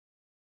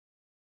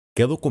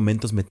¿Qué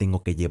documentos me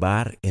tengo que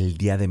llevar el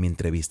día de mi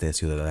entrevista de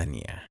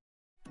ciudadanía?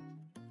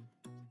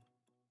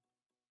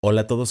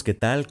 Hola a todos, ¿qué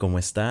tal? ¿Cómo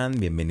están?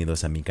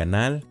 Bienvenidos a mi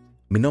canal.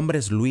 Mi nombre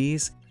es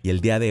Luis y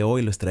el día de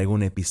hoy les traigo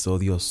un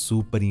episodio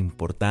súper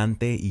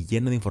importante y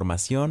lleno de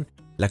información,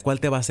 la cual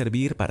te va a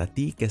servir para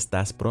ti que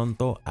estás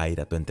pronto a ir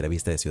a tu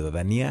entrevista de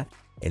ciudadanía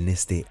en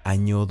este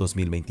año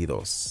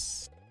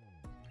 2022.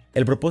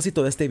 El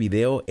propósito de este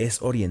video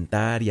es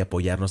orientar y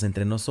apoyarnos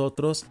entre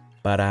nosotros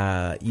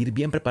para ir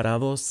bien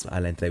preparados a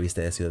la entrevista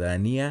de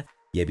ciudadanía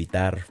y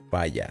evitar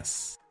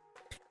fallas.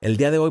 El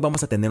día de hoy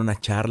vamos a tener una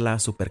charla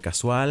súper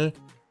casual,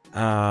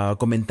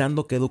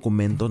 comentando qué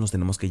documentos nos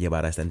tenemos que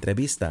llevar a esta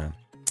entrevista.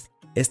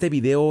 Este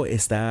video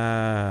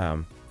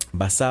está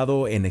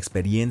basado en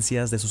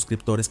experiencias de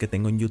suscriptores que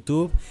tengo en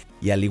YouTube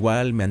y al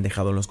igual me han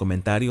dejado en los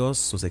comentarios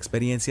sus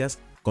experiencias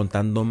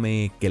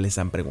contándome qué les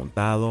han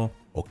preguntado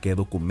o qué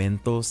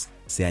documentos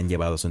se han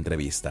llevado a su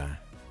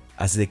entrevista.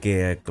 Así de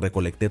que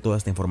recolecté toda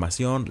esta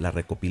información, la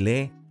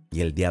recopilé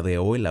y el día de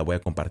hoy la voy a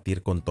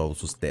compartir con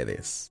todos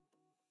ustedes.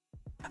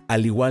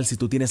 Al igual, si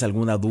tú tienes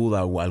alguna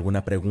duda o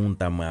alguna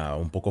pregunta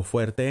un poco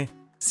fuerte,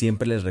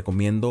 siempre les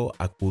recomiendo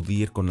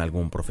acudir con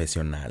algún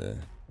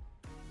profesional.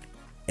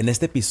 En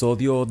este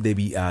episodio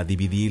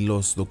dividí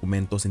los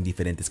documentos en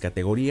diferentes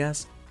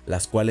categorías,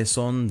 las cuales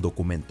son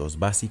documentos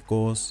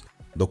básicos,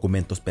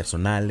 documentos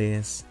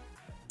personales.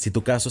 Si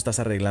tu caso estás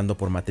arreglando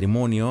por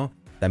matrimonio,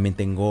 también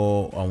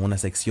tengo una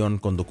sección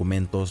con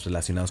documentos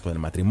relacionados con el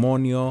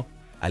matrimonio.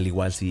 Al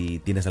igual, si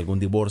tienes algún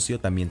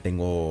divorcio, también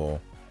tengo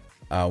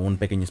un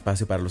pequeño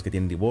espacio para los que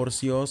tienen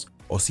divorcios,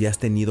 o si has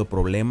tenido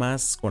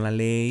problemas con la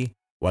ley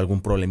o algún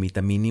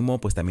problemita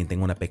mínimo, pues también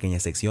tengo una pequeña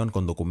sección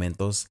con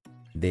documentos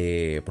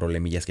de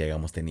problemillas que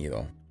hayamos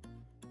tenido.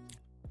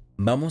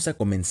 Vamos a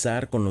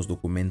comenzar con los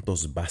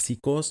documentos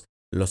básicos,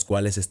 los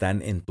cuales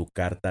están en tu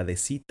carta de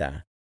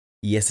cita.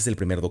 Y este es el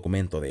primer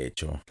documento, de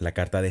hecho, la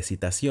carta de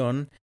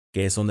citación,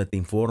 que es donde te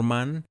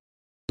informan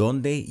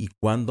dónde y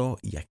cuándo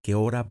y a qué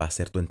hora va a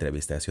ser tu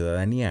entrevista de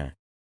ciudadanía.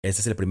 Este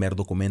es el primer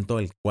documento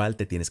el cual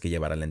te tienes que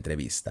llevar a la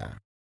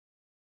entrevista.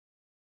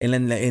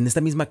 En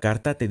esta misma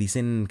carta te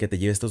dicen que te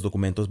lleves estos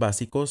documentos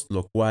básicos,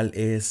 lo cual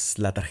es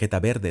la tarjeta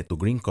verde, tu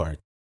green card.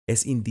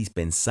 Es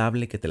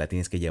indispensable que te la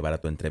tienes que llevar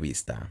a tu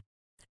entrevista.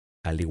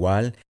 Al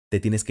igual, te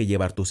tienes que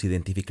llevar tus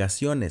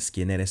identificaciones,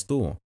 quién eres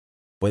tú.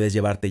 Puedes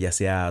llevarte ya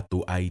sea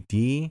tu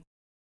ID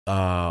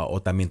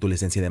o también tu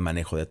licencia de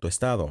manejo de tu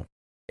estado.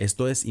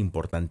 Esto es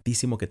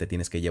importantísimo que te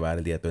tienes que llevar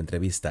el día de tu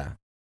entrevista.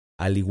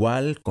 Al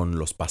igual con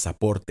los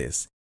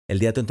pasaportes. El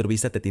día de tu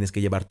entrevista te tienes que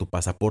llevar tu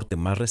pasaporte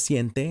más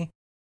reciente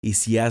y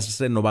si has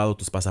renovado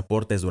tus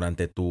pasaportes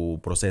durante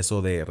tu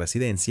proceso de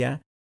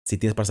residencia, si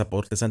tienes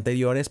pasaportes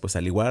anteriores, pues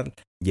al igual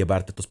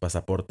llevarte tus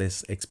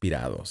pasaportes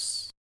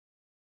expirados.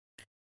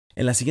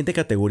 En la siguiente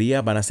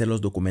categoría van a ser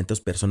los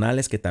documentos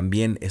personales, que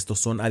también estos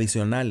son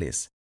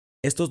adicionales.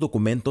 Estos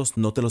documentos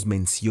no te los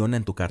menciona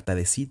en tu carta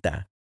de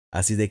cita,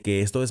 así de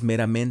que esto es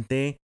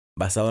meramente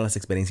basado en las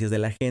experiencias de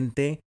la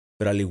gente,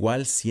 pero al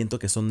igual siento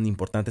que son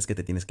importantes que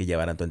te tienes que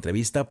llevar a tu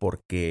entrevista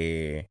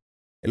porque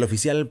el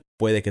oficial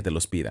puede que te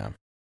los pida.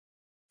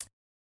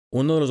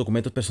 Uno de los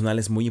documentos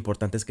personales muy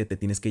importantes que te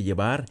tienes que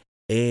llevar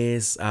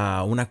es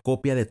una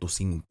copia de tus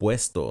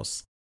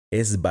impuestos.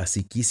 Es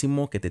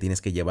basiquísimo que te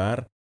tienes que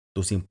llevar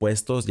tus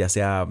impuestos, ya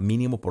sea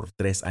mínimo por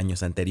 3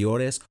 años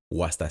anteriores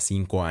o hasta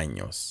 5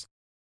 años.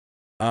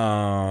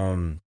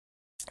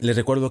 Les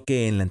recuerdo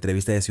que en la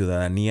entrevista de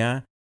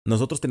ciudadanía,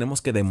 nosotros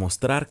tenemos que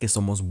demostrar que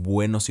somos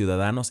buenos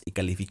ciudadanos y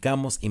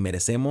calificamos y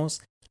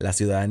merecemos la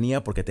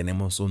ciudadanía porque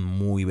tenemos un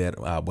muy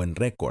buen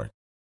récord.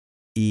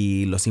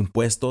 Y los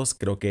impuestos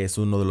creo que es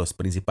uno de los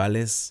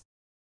principales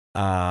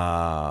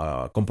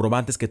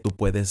comprobantes que tú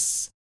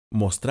puedes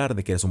mostrar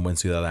de que eres un buen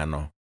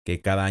ciudadano, que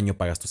cada año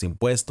pagas tus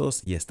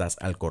impuestos y estás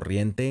al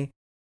corriente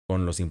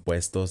con los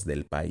impuestos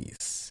del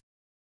país.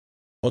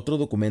 Otro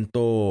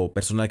documento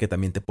personal que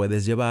también te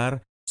puedes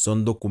llevar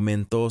son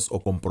documentos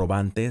o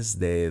comprobantes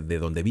de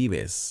donde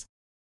vives.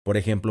 Por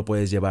ejemplo,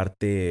 puedes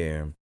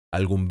llevarte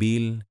algún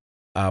bill,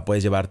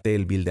 puedes llevarte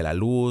el bill de la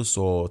luz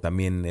o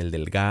también el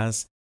del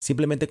gas,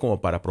 simplemente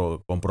como para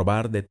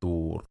comprobar de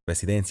tu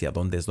residencia,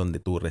 dónde es donde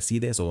tú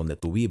resides o donde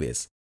tú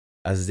vives.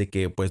 Así de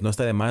que pues no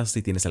está de más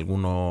si tienes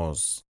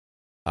algunos,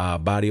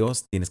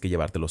 varios, tienes que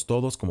llevártelos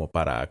todos como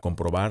para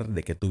comprobar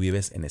de que tú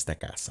vives en esta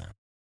casa.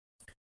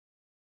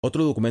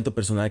 Otro documento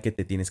personal que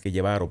te tienes que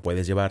llevar o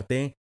puedes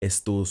llevarte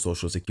es tu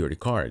Social Security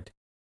Card.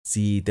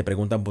 Si te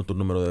preguntan por tu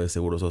número de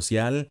seguro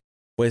social,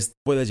 pues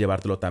puedes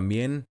llevártelo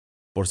también.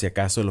 Por si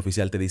acaso el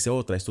oficial te dice,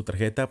 oh, traes tu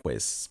tarjeta,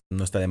 pues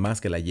no está de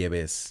más que la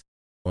lleves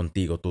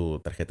contigo, tu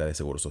tarjeta de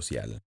seguro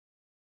social.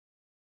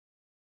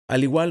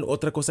 Al igual,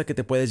 otra cosa que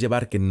te puedes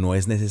llevar que no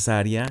es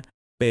necesaria,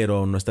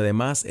 pero no está de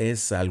más,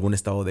 es algún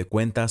estado de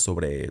cuenta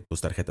sobre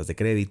tus tarjetas de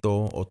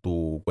crédito o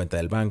tu cuenta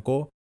del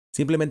banco.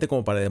 Simplemente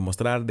como para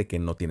demostrar de que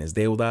no tienes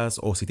deudas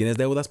o si tienes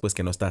deudas, pues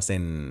que no estás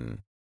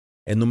en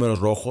números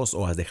rojos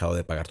o has dejado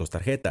de pagar tus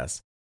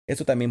tarjetas.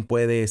 Esto también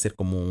puede ser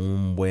como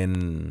un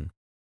buen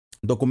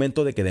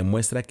documento de que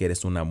demuestra que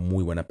eres una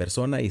muy buena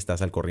persona y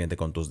estás al corriente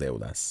con tus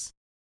deudas.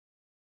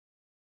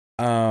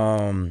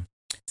 Am,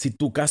 si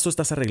tu caso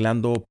estás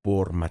arreglando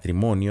por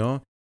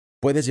matrimonio,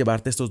 puedes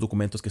llevarte estos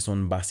documentos que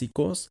son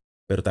básicos,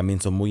 pero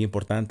también son muy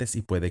importantes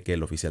y puede que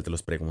el oficial te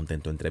los pregunte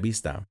en tu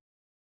entrevista.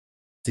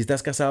 Si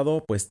estás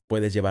casado, pues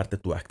puedes llevarte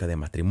tu acta de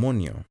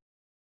matrimonio.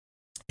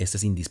 Este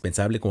es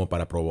indispensable como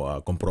para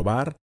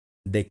comprobar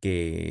de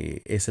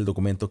que es el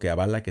documento que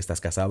avala que estás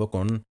casado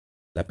con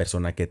la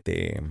persona que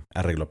te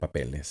arregló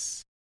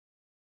papeles.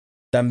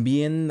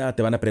 También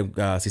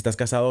si estás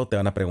casado, te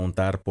van a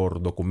preguntar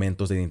por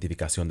documentos de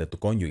identificación de tu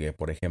cónyuge.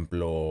 Por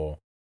ejemplo,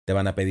 te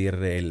van a pedir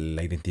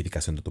la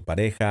identificación de tu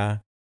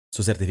pareja,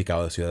 su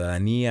certificado de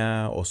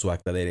ciudadanía o su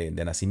acta de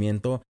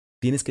nacimiento.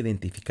 Tienes que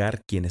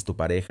identificar quién es tu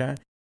pareja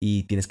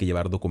y tienes que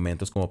llevar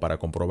documentos como para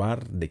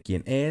comprobar de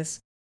quién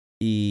es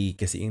y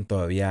que siguen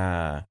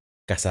todavía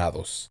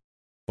casados.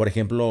 Por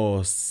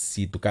ejemplo,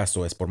 si tu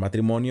caso es por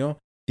matrimonio,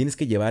 tienes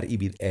que llevar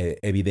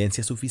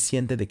evidencia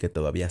suficiente de que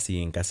todavía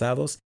siguen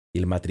casados y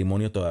el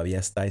matrimonio todavía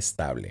está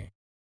estable.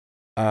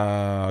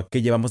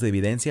 ¿Qué llevamos de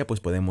evidencia? Pues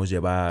podemos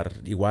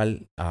llevar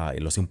igual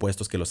los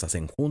impuestos que los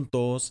hacen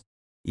juntos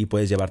y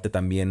puedes llevarte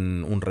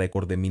también un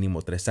récord de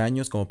mínimo 3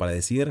 años como para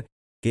decir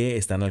que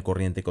están al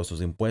corriente con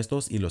sus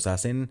impuestos y los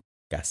hacen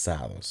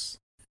casados.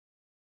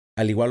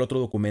 Al igual otro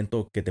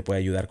documento que te puede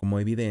ayudar como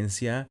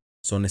evidencia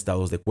son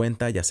estados de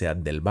cuenta, ya sea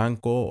del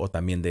banco o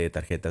también de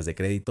tarjetas de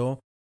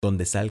crédito,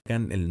 donde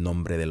salgan el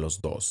nombre de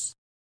los dos,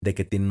 de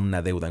que tienen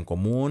una deuda en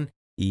común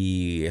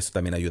y eso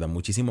también ayuda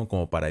muchísimo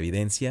como para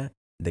evidencia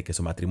de que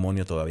su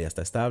matrimonio todavía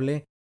está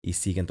estable y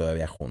siguen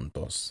todavía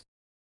juntos.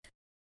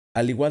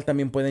 Al igual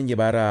también pueden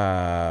llevar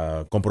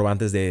a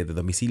comprobantes de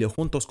domicilio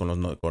juntos con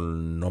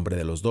el nombre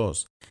de los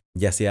dos,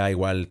 ya sea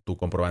igual tu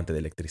comprobante de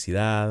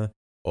electricidad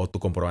o tu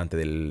comprobante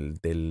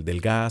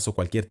del gas o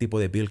cualquier tipo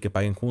de bill que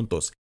paguen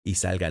juntos y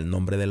salga el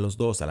nombre de los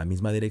dos a la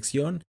misma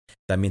dirección,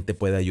 también te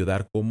puede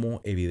ayudar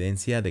como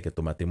evidencia de que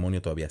tu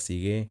matrimonio todavía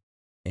sigue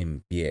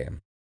en pie.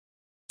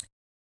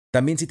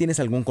 También si tienes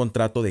algún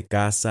contrato de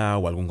casa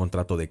o algún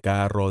contrato de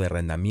carro, de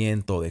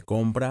arrendamiento o de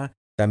compra,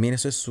 también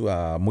eso es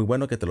muy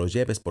bueno que te los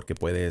lleves porque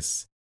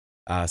puedes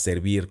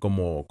servir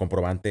como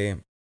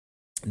comprobante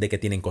de que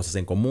tienen cosas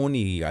en común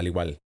y al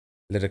igual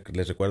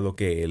les recuerdo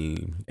que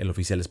el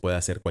oficial les puede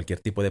hacer cualquier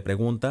tipo de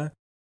pregunta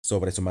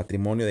sobre su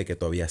matrimonio de que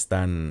todavía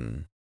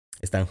están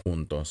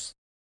juntos.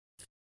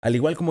 Al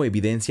igual como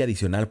evidencia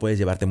adicional puedes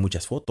llevarte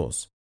muchas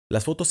fotos.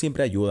 Las fotos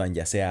siempre ayudan,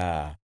 ya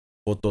sea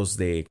fotos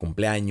de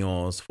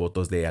cumpleaños,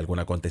 fotos de algún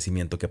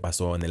acontecimiento que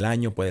pasó en el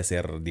año, puede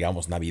ser,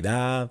 digamos,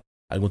 Navidad,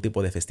 algún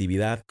tipo de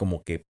festividad,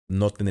 como que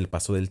noten el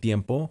paso del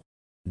tiempo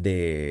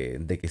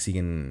de que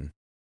siguen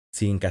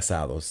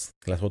casados.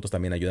 Las fotos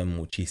también ayudan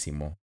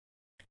muchísimo.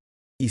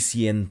 Y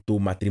si en tu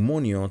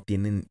matrimonio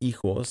tienen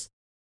hijos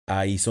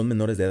y son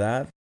menores de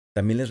edad,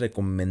 también les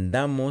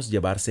recomendamos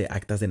llevarse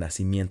actas de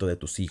nacimiento de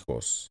tus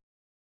hijos.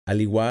 Al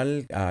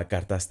igual,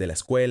 cartas de la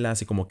escuela,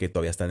 así como que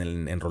todavía están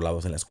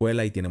enrolados en la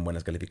escuela y tienen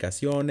buenas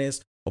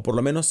calificaciones, o por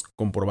lo menos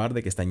comprobar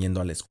de que están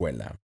yendo a la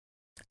escuela.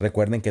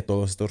 Recuerden que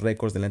todos estos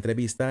récords de la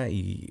entrevista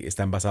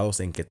están basados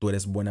en que tú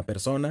eres buena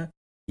persona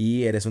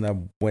y eres una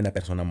buena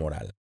persona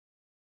moral.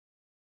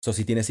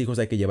 Si tienes hijos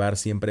hay que llevar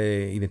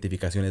siempre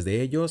identificaciones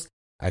de ellos,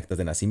 actas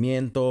de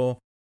nacimiento,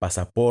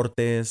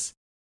 pasaportes,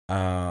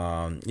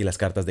 y las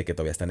cartas de que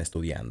todavía están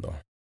estudiando.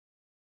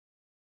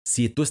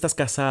 Si tú estás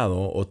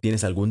casado o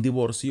tienes algún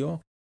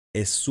divorcio,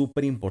 es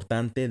súper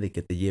importante de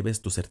que te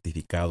lleves tu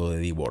certificado de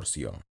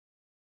divorcio.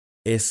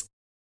 Es,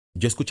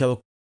 yo he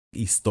escuchado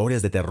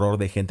historias de terror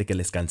de gente que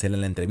les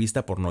cancelan la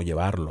entrevista por no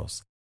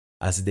llevarlos.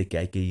 Así de que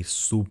hay que ir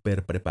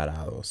súper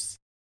preparados.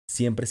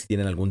 Siempre si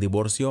tienen algún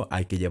divorcio,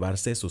 hay que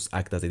llevarse sus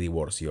actas de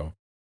divorcio.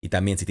 Y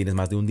también si tienes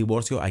más de un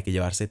divorcio, hay que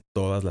llevarse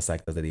todas las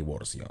actas de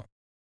divorcio.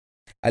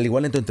 Al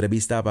igual en tu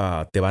entrevista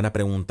te van a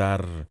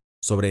preguntar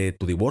sobre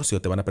tu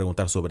divorcio, te van a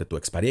preguntar sobre tu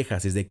expareja,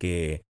 así es de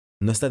que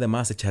no está de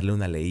más echarle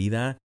una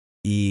leída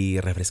y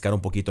refrescar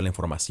un poquito la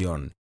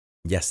información,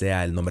 ya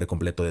sea el nombre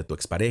completo de tu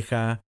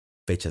expareja,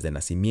 fechas de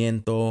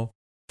nacimiento,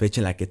 fecha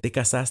en la que te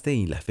casaste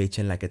y la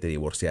fecha en la que te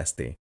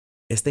divorciaste.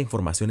 Esta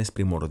información es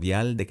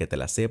primordial de que te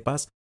la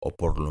sepas o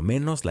por lo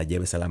menos la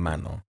lleves a la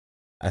mano.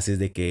 Así es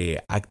de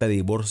que acta de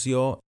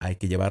divorcio hay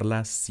que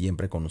llevarla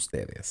siempre con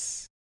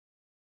ustedes.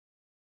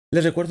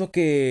 Les recuerdo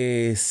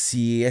que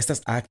si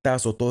estas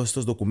actas o todos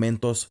estos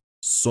documentos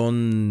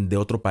son de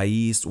otro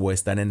país o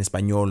están en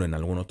español o en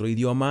algún otro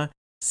idioma,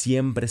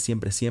 siempre,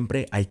 siempre,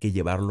 siempre hay que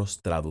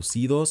llevarlos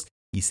traducidos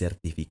y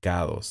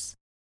certificados.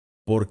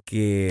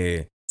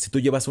 Porque si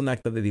tú llevas un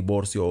acta de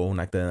divorcio o un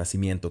acta de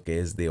nacimiento que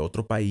es de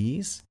otro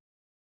país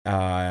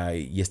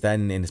y está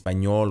en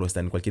español o está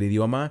en cualquier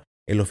idioma,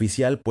 el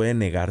oficial puede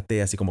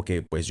negarte así como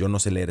que pues yo no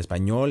sé leer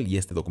español y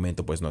este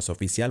documento pues no es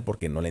oficial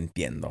porque no lo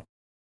entiendo.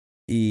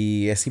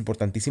 Y es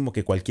importantísimo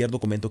que cualquier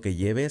documento que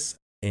lleves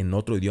en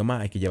otro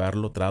idioma hay que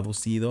llevarlo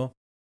traducido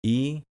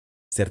y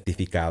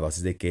certificado.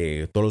 Así de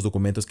que todos los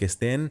documentos que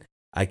estén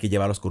hay que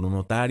llevarlos con un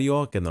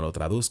notario que nos lo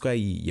traduzca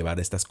y llevar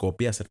estas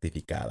copias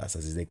certificadas.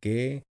 Así de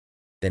que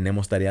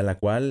tenemos tarea la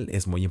cual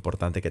es muy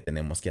importante que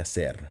tenemos que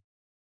hacer.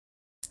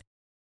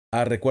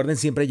 Recuerden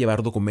siempre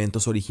llevar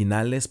documentos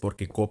originales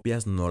porque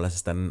copias no las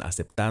están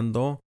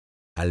aceptando,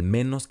 al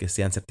menos que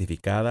sean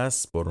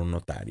certificadas por un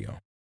notario.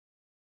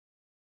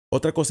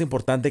 Otra cosa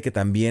importante que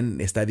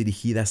también está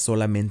dirigida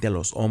solamente a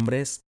los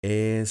hombres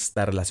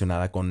está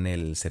relacionada con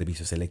el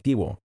servicio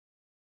selectivo.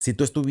 Si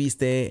tú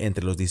estuviste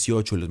entre los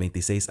 18 y los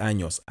 26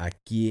 años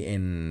aquí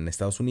en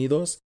Estados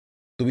Unidos,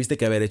 tuviste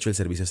que haber hecho el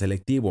servicio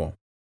selectivo,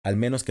 al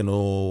menos que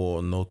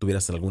no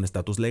tuvieras algún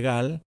estatus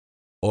legal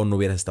o no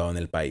hubieras estado en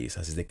el país.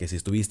 Así de que si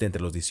estuviste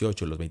entre los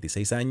 18 y los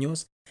 26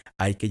 años,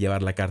 hay que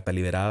llevar la carta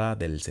liberada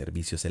del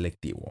servicio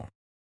selectivo.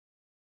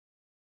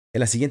 En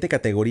la siguiente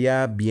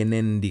categoría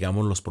vienen,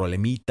 digamos, los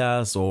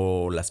problemitas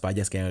o las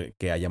fallas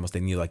que hayamos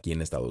tenido aquí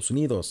en Estados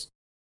Unidos,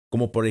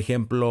 como por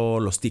ejemplo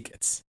los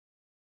tickets.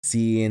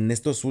 Si en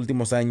estos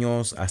últimos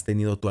años has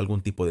tenido tú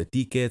algún tipo de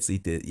tickets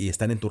y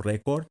están en tu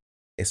récord,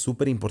 es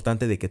súper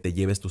importante de que te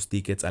lleves tus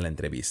tickets a la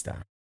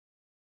entrevista.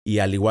 Y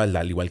al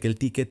igual que el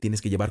ticket,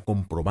 tienes que llevar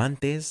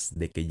comprobantes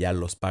de que ya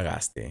los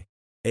pagaste.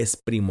 Es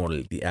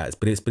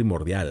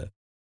primordial.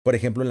 Por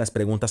ejemplo, en las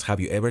preguntas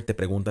Have you ever te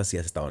preguntas si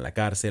has estado en la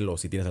cárcel o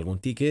si tienes algún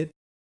ticket.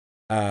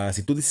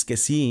 Si tú dices que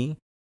sí,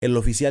 el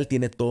oficial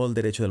tiene todo el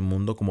derecho del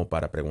mundo como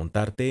para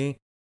preguntarte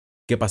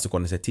qué pasó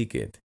con ese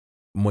ticket.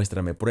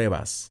 Muéstrame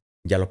pruebas.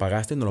 ¿Ya lo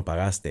pagaste o no lo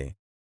pagaste?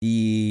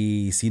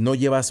 Y si no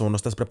llevas o no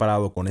estás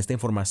preparado con esta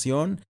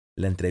información,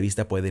 la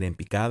entrevista puede ir en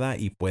picada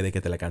y puede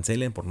que te la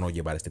cancelen por no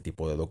llevar este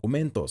tipo de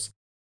documentos.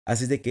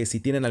 Así es de que si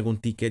tienen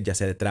algún ticket, ya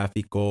sea de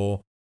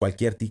tráfico,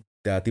 cualquier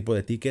tipo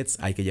de tickets,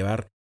 hay que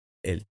llevar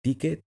el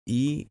ticket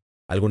y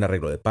algún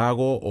arreglo de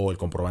pago o el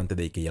comprobante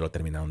de que ya lo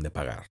terminaron de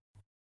pagar.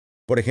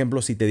 Por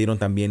ejemplo, si te dieron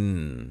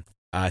también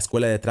a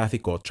escuela de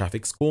tráfico o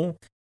traffic school,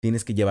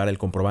 tienes que llevar el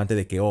comprobante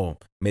de que,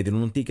 me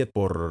dieron un ticket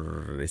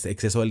por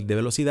exceso de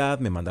velocidad,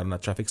 me mandaron a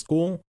traffic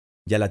school,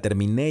 ya la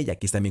terminé y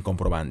aquí está mi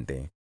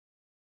comprobante.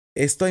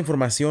 Esta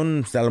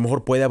información a lo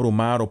mejor puede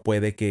abrumar o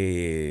puede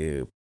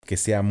que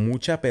sea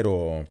mucha,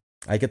 pero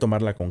hay que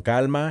tomarla con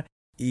calma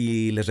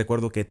y les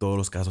recuerdo que todos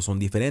los casos son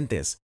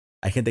diferentes.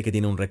 Hay gente que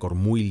tiene un récord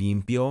muy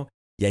limpio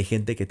y hay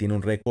gente que tiene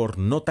un récord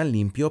no tan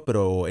limpio,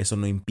 pero eso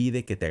no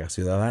impide que te hagas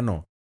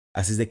ciudadano.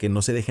 Así es de que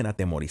no se dejen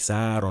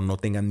atemorizar o no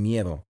tengan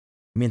miedo.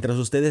 Mientras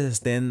ustedes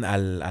estén a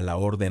la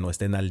orden o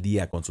estén al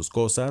día con sus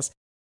cosas,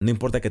 no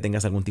importa que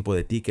tengas algún tipo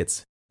de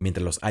tickets,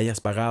 mientras los hayas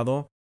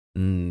pagado,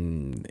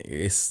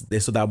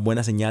 eso da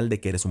buena señal de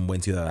que eres un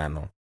buen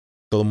ciudadano.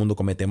 Todo el mundo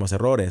cometemos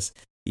errores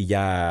y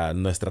ya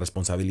nuestra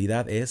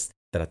responsabilidad es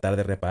tratar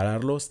de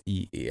repararlos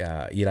y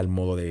ir al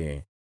modo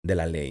de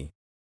la ley.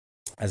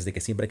 Así de que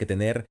siempre hay que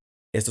tener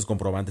estos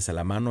comprobantes a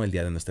la mano el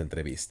día de nuestra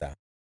entrevista.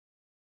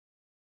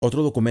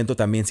 Otro documento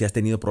también, si has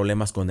tenido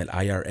problemas con el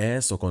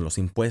IRS o con los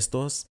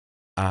impuestos,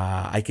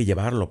 hay que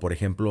llevarlo. Por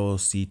ejemplo,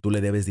 si tú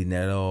le debes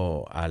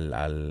dinero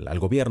al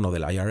gobierno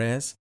del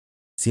IRS,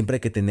 siempre hay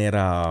que tener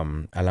a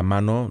la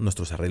mano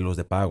nuestros arreglos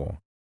de pago.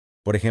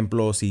 Por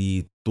ejemplo,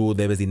 si tú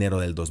debes dinero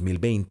del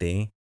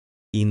 2020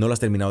 y no lo has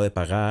terminado de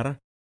pagar,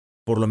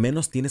 por lo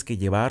menos tienes que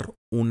llevar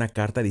una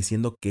carta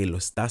diciendo que lo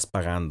estás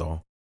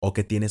pagando o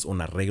que tienes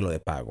un arreglo de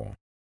pago.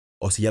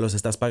 O si ya los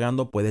estás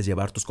pagando, puedes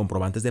llevar tus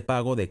comprobantes de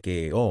pago de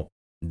que,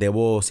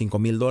 debo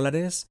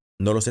 $5,000,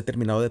 no los he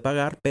terminado de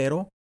pagar,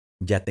 pero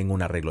ya tengo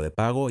un arreglo de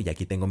pago y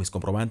aquí tengo mis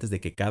comprobantes de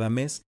que cada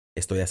mes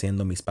estoy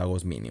haciendo mis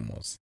pagos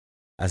mínimos.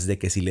 Así de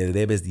que si le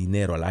debes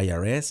dinero al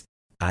IRS,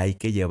 hay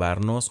que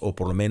llevarnos o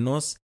por lo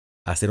menos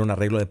hacer un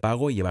arreglo de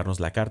pago y llevarnos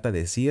la carta de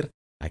decir,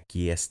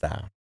 aquí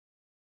está.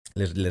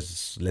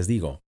 Les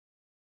digo,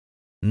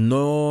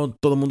 no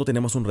todo el mundo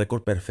tenemos un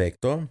récord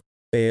perfecto,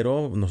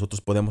 pero nosotros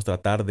podemos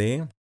tratar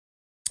de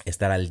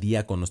estar al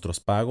día con nuestros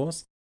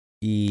pagos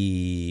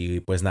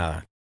y pues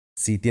nada,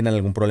 si tienen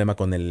algún problema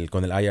con el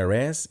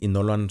IRS y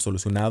no lo han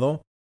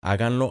solucionado,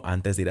 háganlo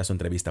antes de ir a su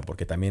entrevista,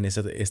 porque también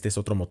este es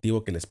otro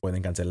motivo que les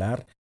pueden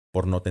cancelar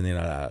por no tener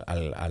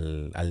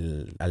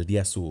al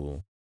día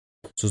sus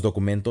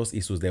documentos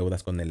y sus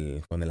deudas con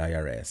el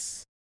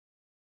IRS.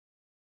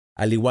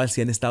 Al igual,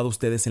 si han estado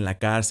ustedes en la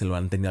cárcel o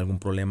han tenido algún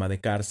problema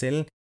de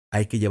cárcel,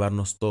 hay que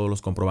llevarnos todos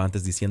los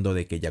comprobantes diciendo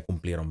de que ya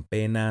cumplieron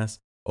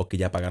penas o que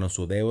ya pagaron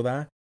su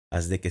deuda.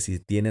 Así de que si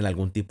tienen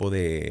algún tipo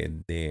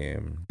de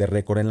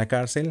récord en la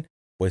cárcel,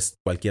 pues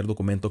cualquier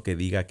documento que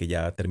diga que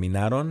ya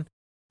terminaron,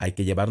 hay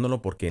que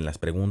llevárnoslo porque en las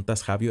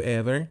preguntas Have you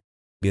ever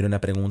viene una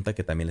pregunta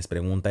que también les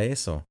pregunta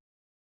eso.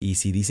 Y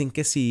si dicen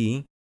que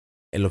sí,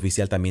 el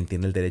oficial también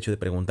tiene el derecho de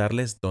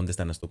preguntarles dónde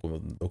están los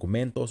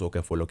documentos o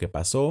qué fue lo que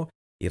pasó.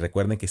 Y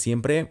recuerden que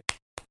siempre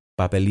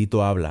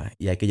papelito habla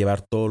y hay que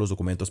llevar todos los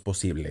documentos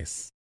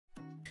posibles.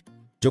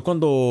 Yo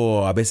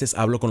cuando a veces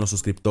hablo con los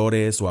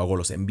suscriptores o hago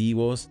los en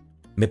vivos,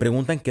 me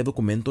preguntan qué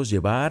documentos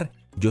llevar.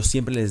 Yo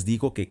siempre les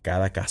digo que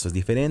cada caso es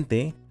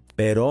diferente,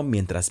 pero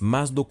mientras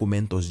más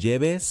documentos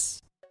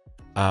lleves,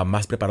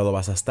 más preparado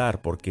vas a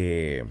estar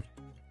porque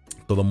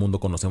todo el mundo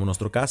conocemos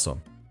nuestro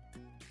caso.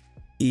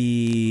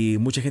 Y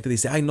mucha gente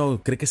dice, ay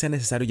no, ¿cree que sea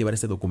necesario llevar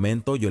este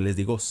documento? Yo les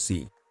digo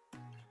sí.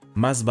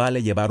 Más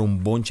vale llevar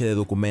un bonche de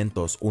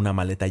documentos, una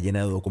maleta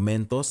llena de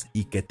documentos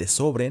y que te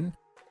sobren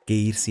que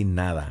ir sin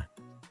nada.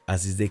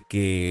 Así es de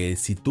que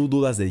si tú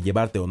dudas de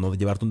llevarte o no de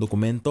llevarte un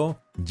documento,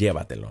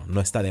 llévatelo,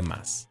 no está de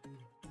más.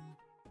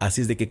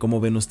 Así es de que,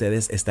 como ven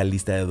ustedes, esta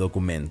lista de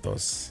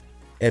documentos.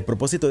 El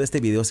propósito de este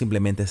video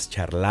simplemente es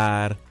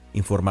charlar,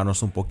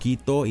 informarnos un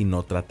poquito y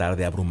no tratar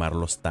de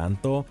abrumarlos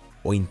tanto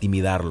o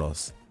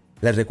intimidarlos.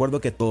 Les recuerdo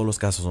que todos los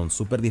casos son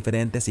súper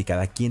diferentes y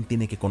cada quien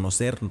tiene que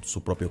conocer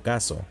su propio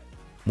caso.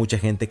 Mucha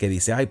gente que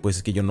dice, ay, pues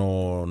es que yo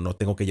no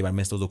tengo que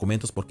llevarme estos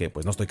documentos porque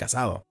pues no estoy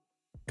casado.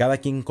 Cada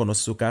quien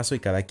conoce su caso y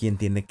cada quien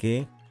tiene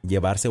que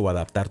llevarse o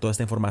adaptar toda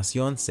esta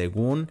información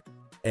según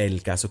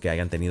el caso que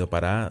hayan tenido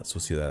para su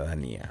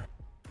ciudadanía.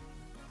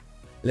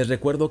 Les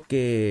recuerdo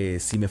que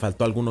si me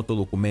faltó algún otro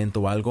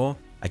documento o algo,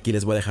 aquí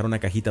les voy a dejar una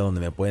cajita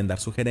donde me pueden dar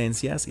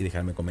sugerencias y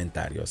dejarme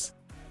comentarios.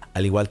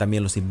 Al igual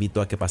también los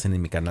invito a que pasen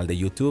en mi canal de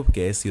YouTube,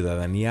 que es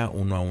Ciudadanía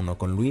 1 a 1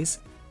 con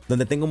Luis,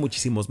 donde tengo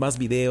muchísimos más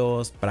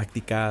videos,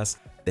 prácticas,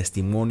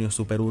 testimonios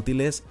súper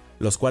útiles,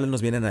 los cuales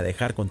nos vienen a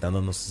dejar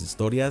contándonos sus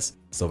historias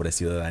sobre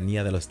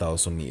ciudadanía de los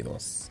Estados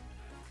Unidos.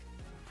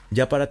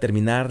 Ya para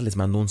terminar, les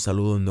mando un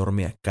saludo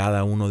enorme a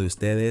cada uno de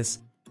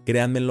ustedes.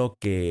 Créanmelo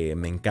que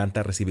me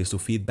encanta recibir su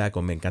feedback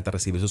o me encanta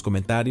recibir sus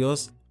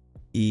comentarios.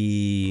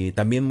 Y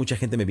también mucha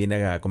gente me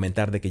viene a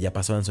comentar de que ya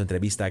pasó en su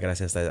entrevista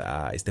gracias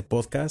a este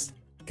podcast.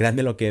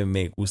 Créanmelo que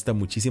me gusta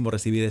muchísimo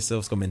recibir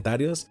esos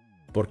comentarios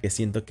porque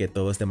siento que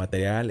todo este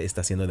material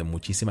está siendo de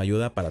muchísima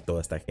ayuda para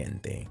toda esta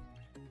gente.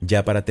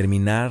 Ya para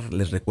terminar,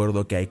 les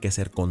recuerdo que hay que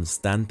ser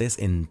constantes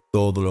en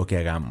todo lo que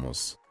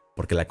hagamos,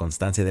 porque la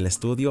constancia del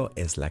estudio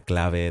es la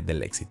clave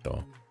del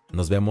éxito.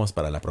 Nos vemos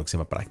para la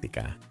próxima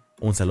práctica.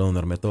 Un saludo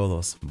enorme a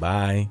todos.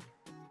 Bye.